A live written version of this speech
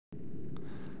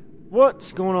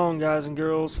What's going on, guys and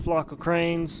girls?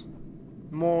 FlockofCranes,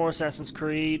 more Assassin's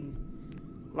Creed.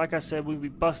 Like I said, we be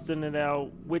busting it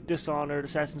out with Dishonored.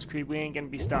 Assassin's Creed, we ain't gonna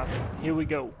be stopping. Here we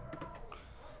go.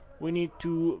 We need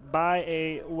to buy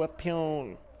a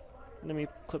weapon. Let me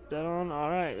clip that on.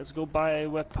 Alright, let's go buy a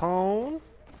weapon.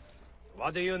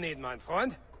 What do you need, my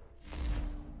friend?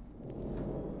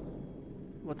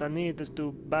 What I need is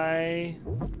to buy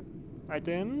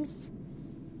items,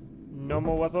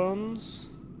 normal weapons,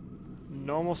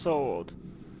 normal sword.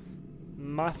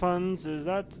 My funds is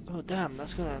that. Oh damn,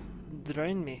 that's gonna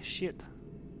drain me. Shit.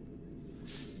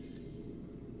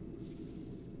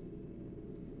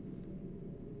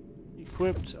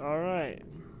 Equipped. Alright.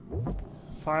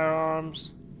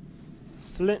 Firearms.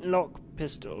 Flintlock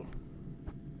pistol.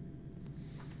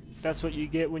 That's what you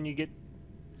get when you get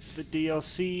the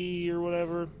DLC or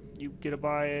whatever. You get to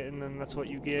buy it, and then that's what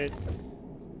you get.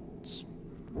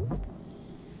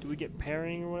 Do we get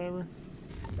pairing or whatever?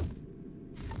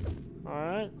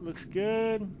 Alright, looks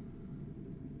good.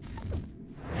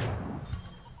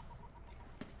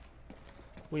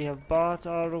 We have bought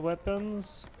our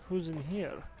weapons. Who's in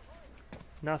here?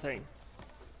 Nothing.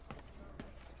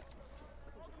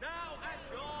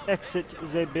 Exit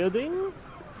the building.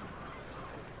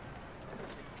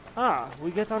 Ah,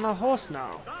 we get on a horse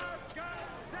now.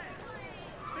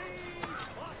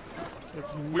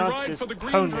 Let's We mount ride this for the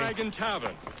Green pony. Dragon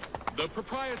Tavern. The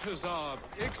proprietors are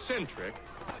eccentric,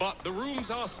 but the rooms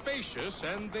are spacious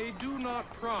and they do not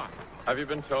pry. Have you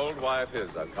been told why it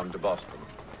is I've come to Boston?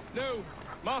 No,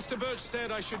 Master Birch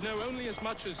said I should know only as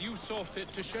much as you saw fit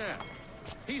to share.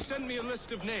 He sent me a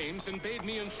list of names and bade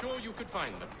me ensure you could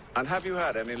find them. And have you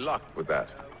had any luck with that?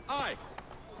 Aye.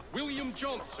 William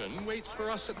Johnson waits for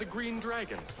us at the Green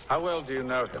Dragon. How well do you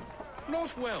know him?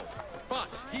 Not well, but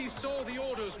he saw the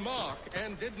order's mark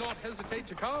and did not hesitate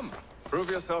to come. Prove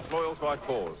yourself loyal to our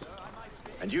cause.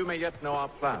 And you may yet know our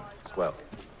plans as well.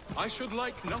 I should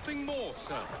like nothing more,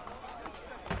 sir.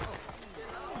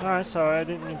 Alright, sorry, I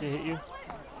didn't mean to hit you.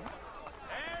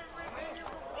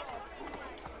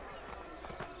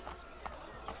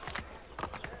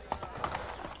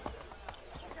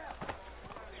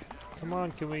 Come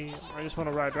on, can we... I just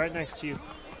want to ride right next to you.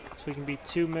 So we can be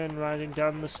two men riding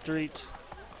down the street.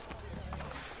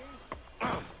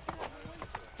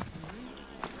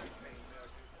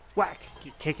 Whack!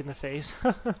 Get kick in the face.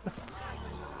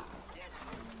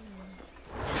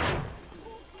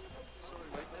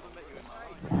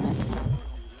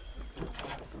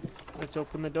 Let's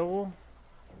open the door.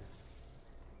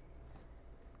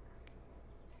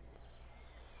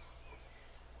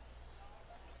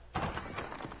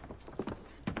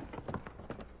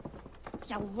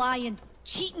 You lying,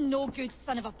 cheating, no good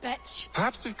son of a bitch.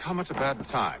 Perhaps we've come at a bad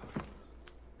time.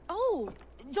 Oh,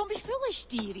 don't be foolish,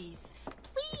 dearies.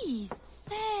 Please,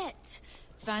 sit.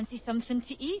 Fancy something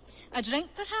to eat? A drink,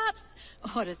 perhaps?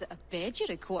 Or is it a bed you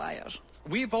require?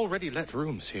 We've already let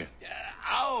rooms here.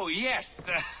 Oh, yes.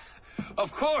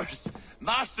 Of course.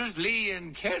 Masters Lee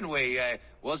and Kenway,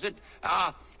 was it?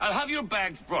 I'll have your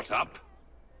bags brought up.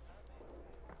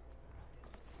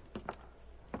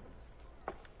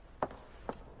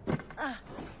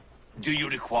 Do you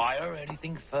require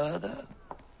anything further?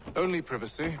 Only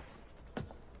privacy.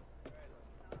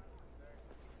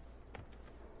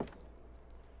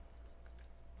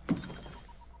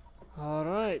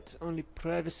 Alright, only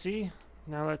privacy.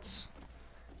 Now let's...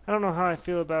 I don't know how I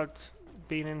feel about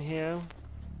being in here.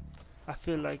 I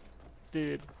feel like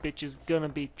the bitch is gonna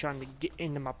be trying to get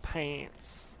into my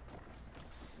pants.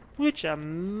 Which I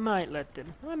might let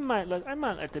them. I might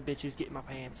let the bitches get in my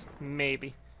pants.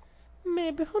 Maybe.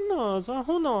 Maybe, who knows?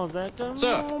 Who knows?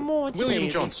 Sir, William William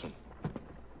Johnson.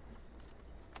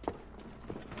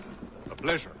 A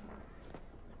pleasure.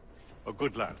 A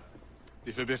good lad,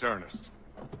 if a bit earnest.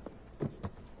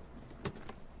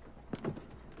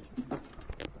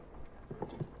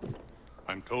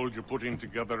 I'm told you're putting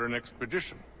together an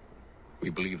expedition. We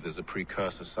believe there's a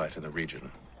precursor site in the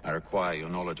region. I require your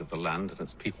knowledge of the land and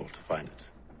its people to find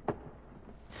it.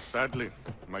 Sadly,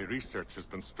 my research has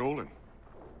been stolen.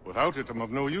 Without it, I'm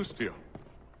of no use to you.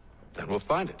 Then we'll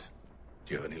find it.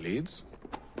 Do you have any leads?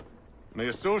 My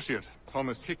associate,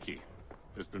 Thomas Hickey,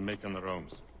 has been making the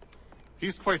rounds.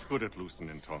 He's quite good at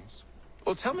loosening tongues.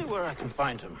 Well, tell me where I can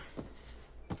find him.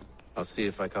 I'll see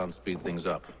if I can't speed things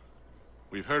up.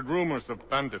 We've heard rumors of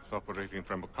bandits operating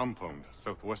from a compound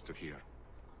southwest of here.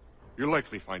 You'll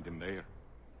likely find him there.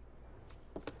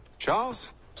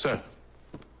 Charles? Sir,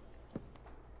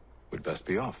 We'd best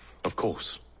be off. of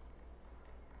course.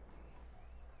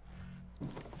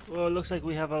 Well, it looks like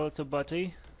we have a little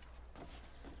buddy.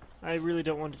 I really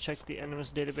don't want to check the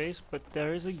enemies database, but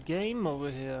there is a game over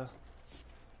here.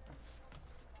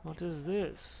 What is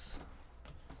this?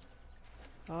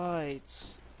 Ah,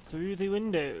 it's through the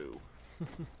window.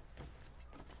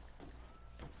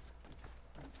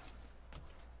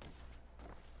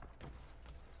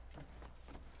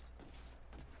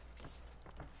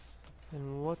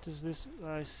 And what is this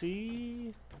I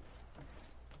see?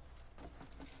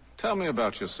 Tell me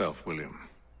about yourself, William.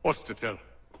 What's to tell?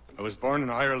 I was born in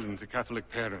Ireland to Catholic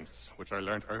parents, which I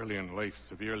learnt early in life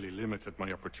severely limited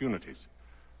my opportunities.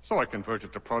 So I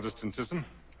converted to Protestantism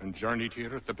and journeyed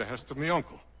here at the behest of my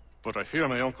uncle. But I fear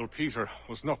my uncle Peter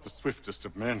was not the swiftest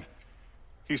of men.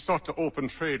 He sought to open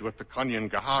trade with the Conyan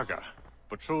Gahaga,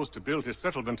 but chose to build his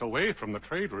settlement away from the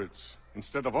trade routes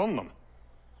instead of on them.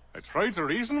 I tried to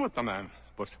reason with the man,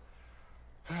 but...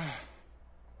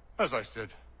 as I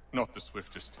said, not the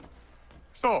swiftest.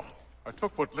 So, I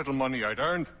took what little money I'd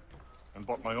earned and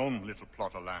bought my own little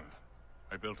plot of land.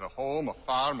 I built a home, a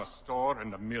farm, a store,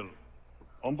 and a mill.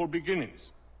 Humble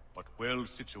beginnings, but well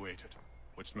situated,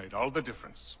 which made all the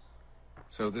difference.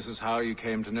 So this is how you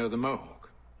came to know the Mohawk?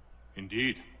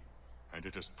 Indeed, and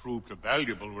it has proved a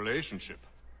valuable relationship.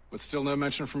 But still no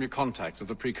mention from your contacts of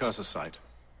the precursor site?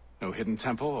 No hidden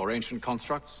temple or ancient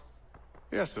constructs?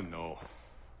 Yes and no.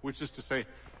 Which is to say,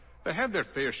 they have their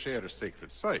fair share of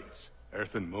sacred sites.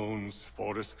 Earthen mounds,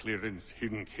 forest clearings,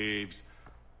 hidden caves.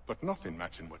 But nothing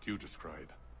matching what you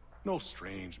describe. No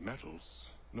strange metals,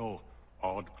 no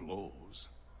odd glows.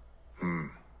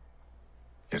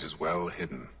 It is well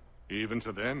hidden. Even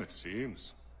to them, it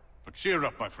seems. But cheer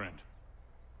up, my friend.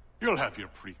 You'll have your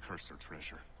precursor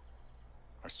treasure.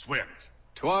 I swear it.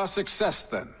 To our success,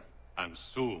 then. And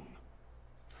soon.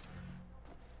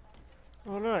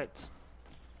 Alright.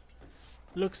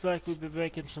 Looks like we'll be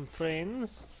making some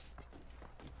friends.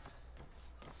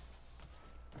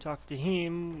 Talk to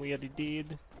him, we already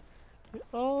did. We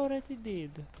already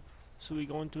did. So we're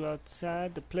going to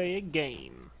outside to play a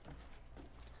game.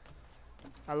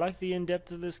 I like the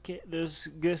in-depth of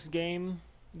this game.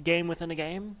 Game within a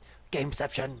game.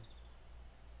 Gameception.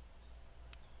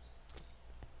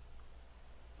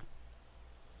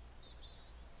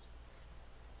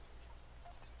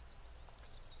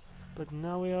 But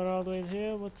now we are all the way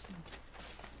here. What's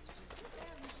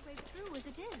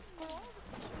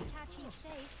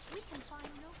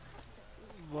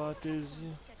what is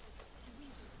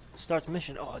start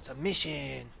mission? Oh, it's a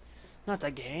mission, not a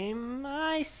game.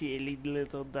 I silly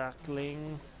little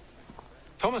duckling.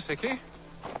 Thomas Hickey?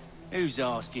 Who's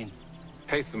asking?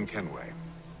 Haytham Kenway.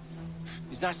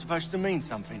 Is that supposed to mean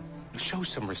something? Show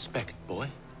some respect, boy.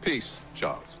 Peace,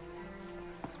 Charles.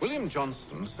 William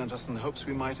Johnston sent us in the hopes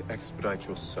we might expedite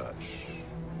your search.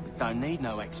 Don't need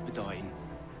no expediting.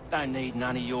 Don't need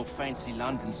none of your fancy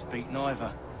London speak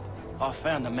neither. I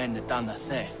found the men that done the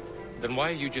theft. Then why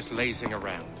are you just lazing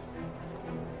around?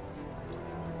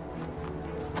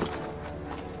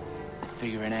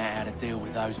 Figuring out how to deal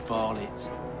with those varlets.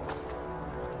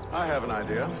 I have an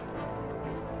idea.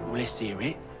 Well, let's hear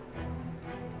it.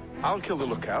 I'll kill the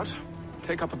lookout,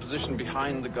 take up a position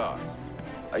behind the guards.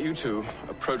 You two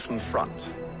approach from the front.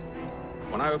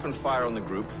 When I open fire on the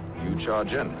group, you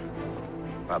charge in.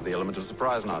 We'll have the element of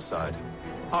surprise on our side.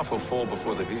 Half will fall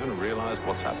before they've even realized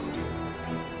what's happened.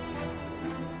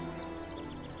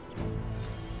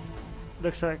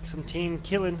 Looks like some team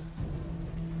killing.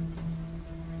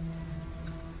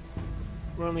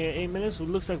 We're only at 8 minutes, so it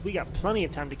looks like we got plenty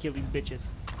of time to kill these bitches.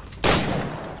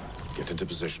 Get into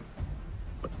position.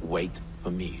 But wait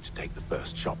for me to take the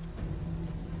first shot.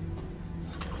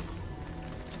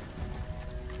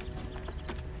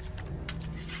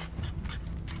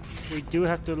 We do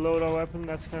have to load our weapon,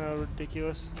 that's kind of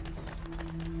ridiculous.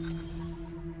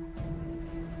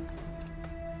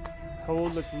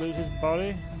 Hold, let's loot his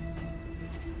body.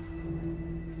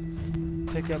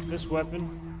 Pick up this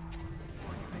weapon.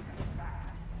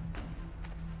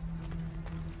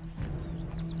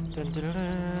 Dun, dun,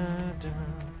 dun, dun,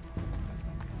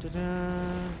 dun,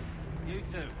 dun. You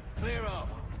two, clear off.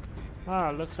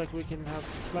 Ah, looks like we can have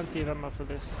plenty of ammo for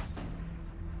this.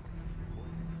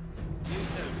 You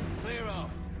two, clear off.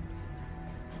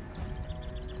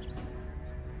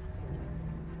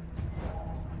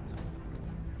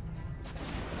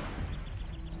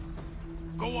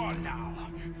 Go on now,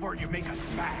 before you make us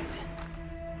mad.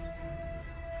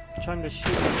 Trying to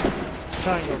shoot him.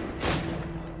 Triangle.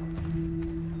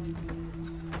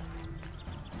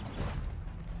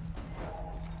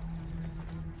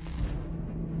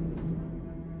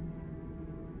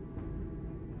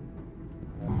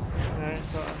 Alright,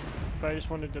 so but I just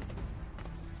wanted to.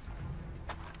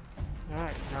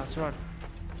 Alright, now it's run.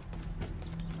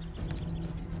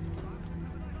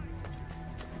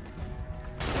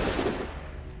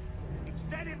 It's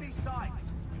dead in me sights.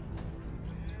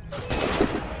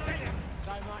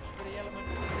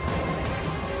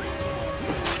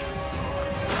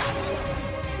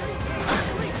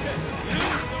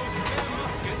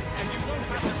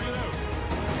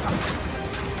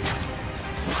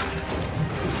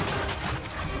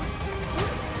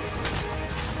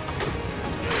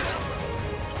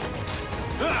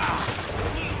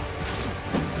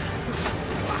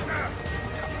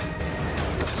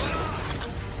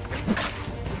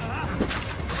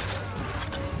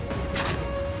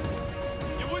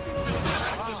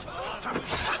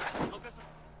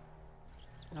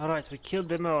 We killed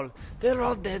them all. They're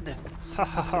all dead. Ha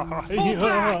ha ha ha. Fall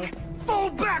back! Fall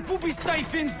back! We'll be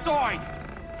safe inside!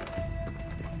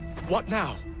 What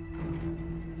now?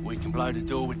 We can blow the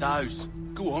door with those.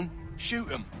 Go on, shoot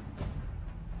them.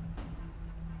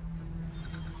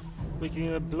 We can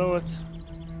either blow it.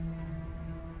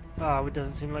 Ah, it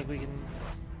doesn't seem like we can.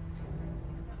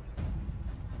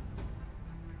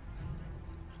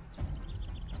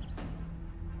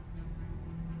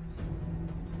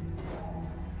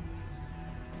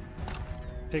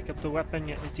 Pick up the weapon,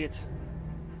 you idiot.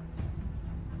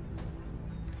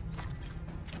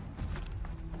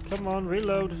 Come on,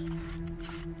 reload.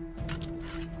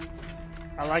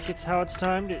 I like it's how it's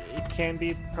timed. It can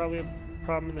be probably a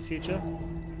problem in the future.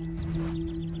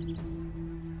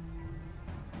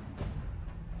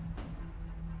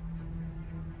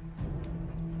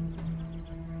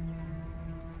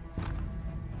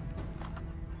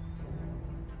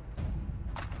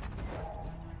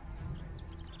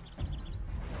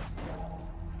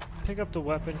 Pick up the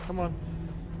weapon, come on.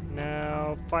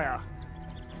 Now, fire.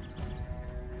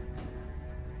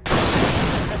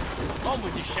 On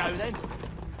with the show then.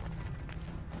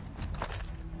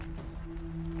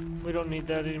 We don't need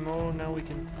that anymore, now we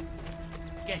can...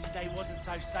 Guess they wasn't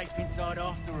so safe inside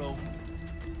after all.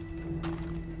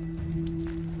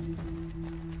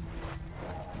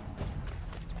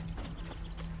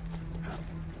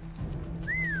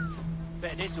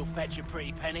 Bet this'll fetch a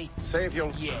pretty penny. Save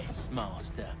your... Yes,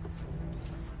 master.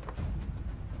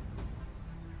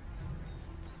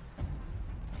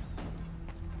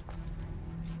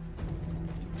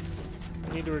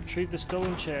 I need to retrieve the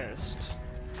stolen chest.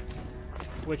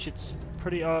 Which it's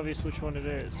pretty obvious which one it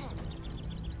is.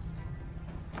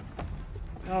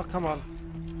 Oh, come on.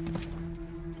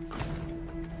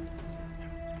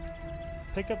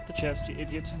 Pick up the chest, you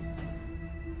idiot.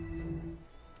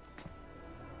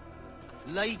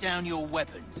 Lay down your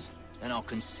weapons, and I'll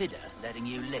consider letting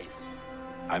you live.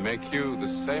 I make you the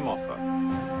same offer.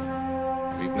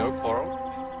 We've no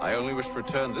quarrel. I only wish to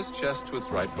return this chest to its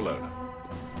rightful owner.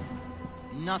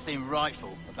 Nothing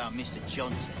rightful about Mr.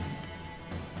 Johnson.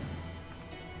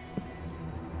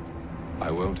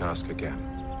 I won't ask again.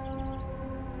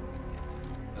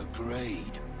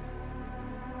 Agreed.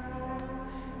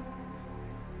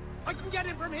 I can get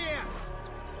it from here!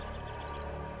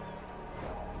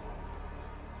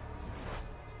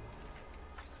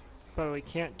 But we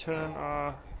can't turn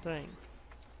our thing.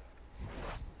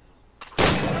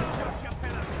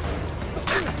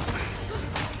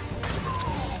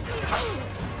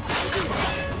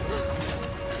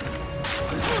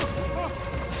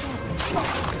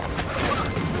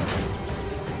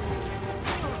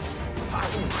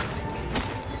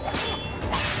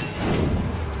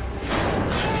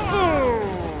 Oh,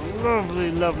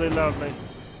 lovely, lovely, lovely.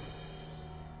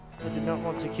 I did not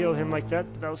want to kill him like that,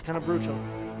 but that was kind of brutal.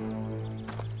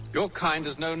 Your kind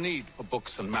has no need for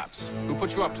books and maps. Who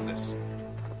put you up to this?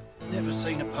 Never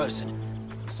seen a person.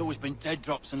 It's always been dead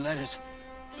drops and letters.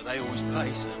 But they always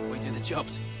pay, so we do the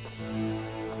jobs.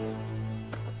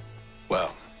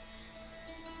 Well,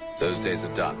 those days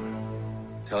are done.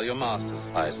 Tell your masters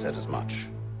I said as much.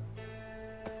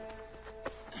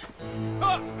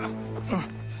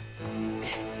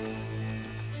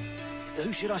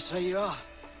 Who should I say you are?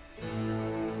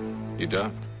 You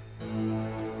don't?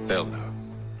 They'll know.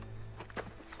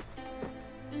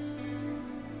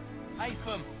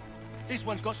 Apham, this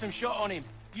one's got some shot on him.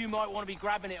 You might want to be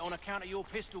grabbing it on account of your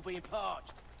pistol being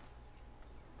parched.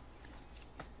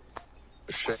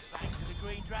 Shit. Back to the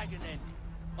Green Dragon then.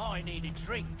 I need a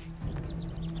drink.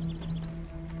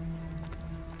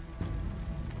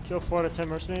 Kill 4 out of 10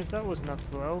 mercenaries? That was not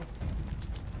well.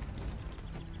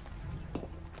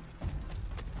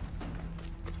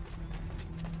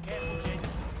 Careful, Jen.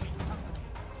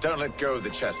 Don't let go of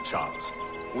the chest, Charles.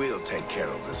 We'll take care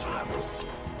of this rabble.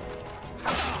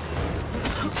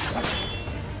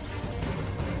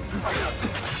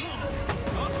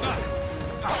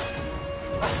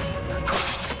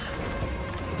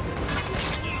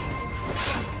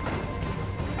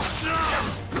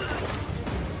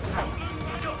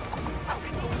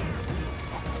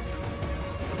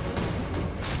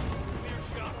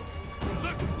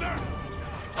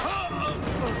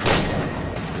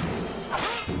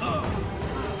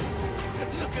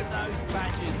 Look at those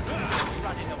badges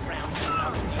running around.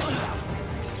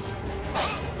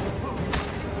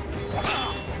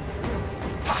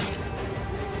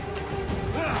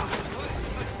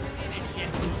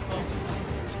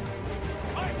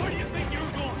 Where do you think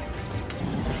you're going?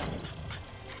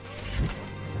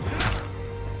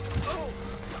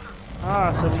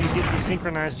 Ah, so if you get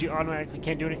desynchronized, you automatically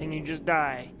can't do anything, you just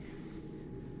die.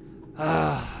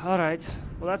 Alright.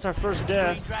 Well, that's our first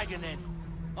death. Dragon then.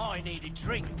 I need a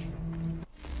drink.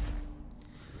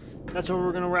 That's where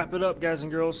we're gonna wrap it up, guys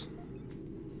and girls.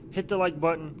 Hit the like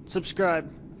button.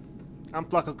 Subscribe. I'm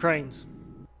FlockofCranes.